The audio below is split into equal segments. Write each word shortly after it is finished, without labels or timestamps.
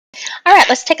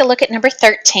let's take a look at number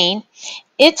 13.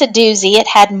 It's a doozy. It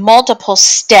had multiple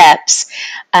steps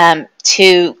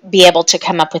to be able to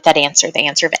come up with that answer, the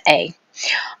answer of A.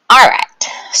 All right,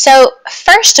 so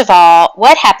first of all,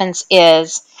 what happens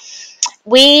is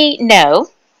we know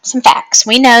some facts.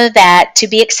 We know that to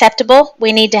be acceptable,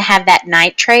 we need to have that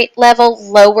nitrate level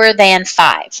lower than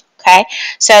 5. Okay,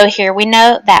 so here we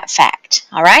know that fact.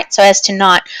 All right, so as to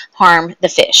not harm the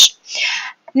fish.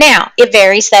 Now, it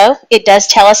varies though. It does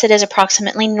tell us it is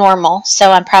approximately normal,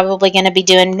 so I'm probably going to be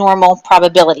doing normal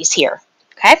probabilities here.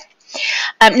 Okay,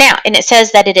 now, and it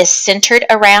says that it is centered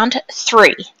around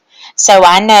 3. So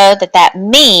I know that that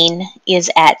mean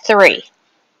is at 3.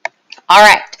 All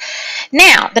right.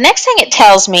 Now, the next thing it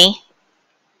tells me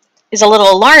is a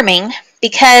little alarming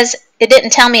because it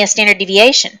didn't tell me a standard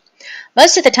deviation.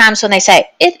 Most of the times when they say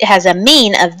it has a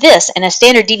mean of this and a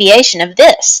standard deviation of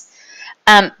this,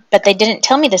 but they didn't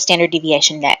tell me the standard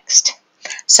deviation next.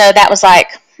 So that was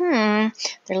like, they're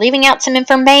leaving out some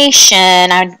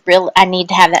information. I need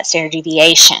to have that standard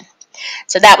deviation.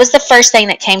 So that was the first thing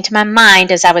that came to my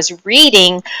mind as I was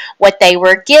reading what they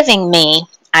were giving me.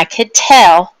 I could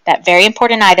tell that very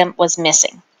important item was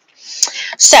missing.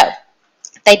 So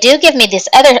they do give me this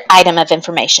other item of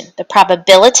information. The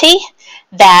probability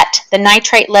that the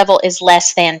nitrate level is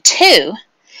less than 2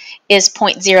 is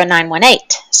 0.0918.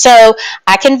 So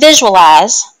I can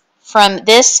visualize from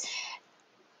this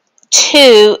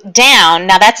 2 down.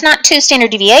 Now that's not 2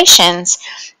 standard deviations.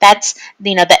 That's,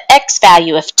 the x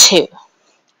value of 2.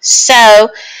 So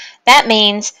that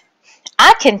means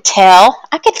I could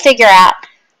figure out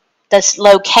this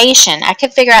location. I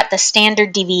could figure out the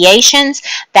standard deviations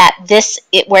that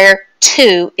where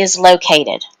 2 is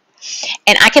located.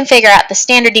 And I can figure out the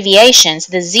standard deviations,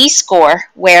 the z-score,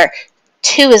 where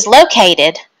 2 is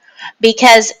located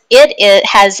because it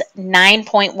has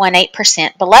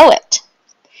 9.18% below it.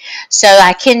 So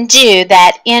I can do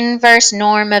that inverse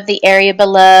norm of the area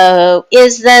below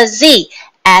is the z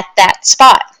at that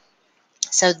spot.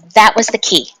 So that was the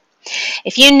key.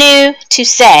 If you knew to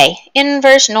say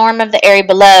inverse norm of the area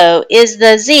below is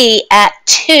the z at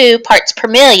 2 parts per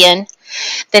million,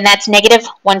 then that's negative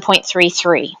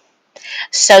 1.33.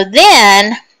 So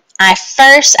then I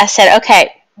said,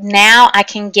 okay, now I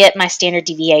can get my standard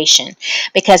deviation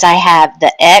because I have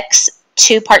the x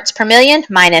 2 parts per million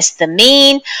minus the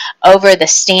mean over the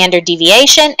standard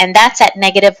deviation, and that's at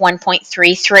negative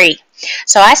 1.33.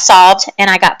 So I solved and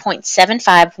I got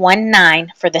 0.7519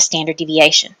 for the standard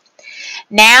deviation.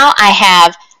 Now I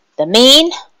have the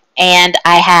mean and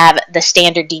I have the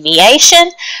standard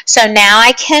deviation. So now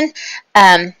I can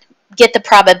get the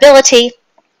probability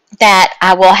that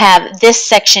I will have this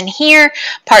section here,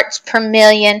 parts per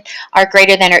million are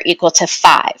greater than or equal to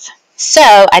 5.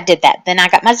 So I did that. Then I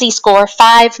got my z-score,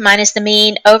 5 minus the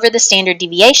mean over the standard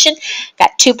deviation.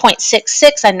 Got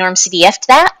 2.66. I norm CDF'd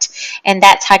that. And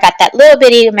that's how I got that little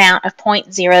bitty amount of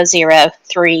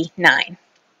 0.0039.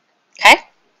 Okay?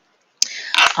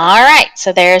 All right.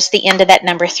 So there's the end of that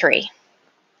number 13.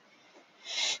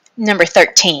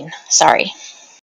 Sorry.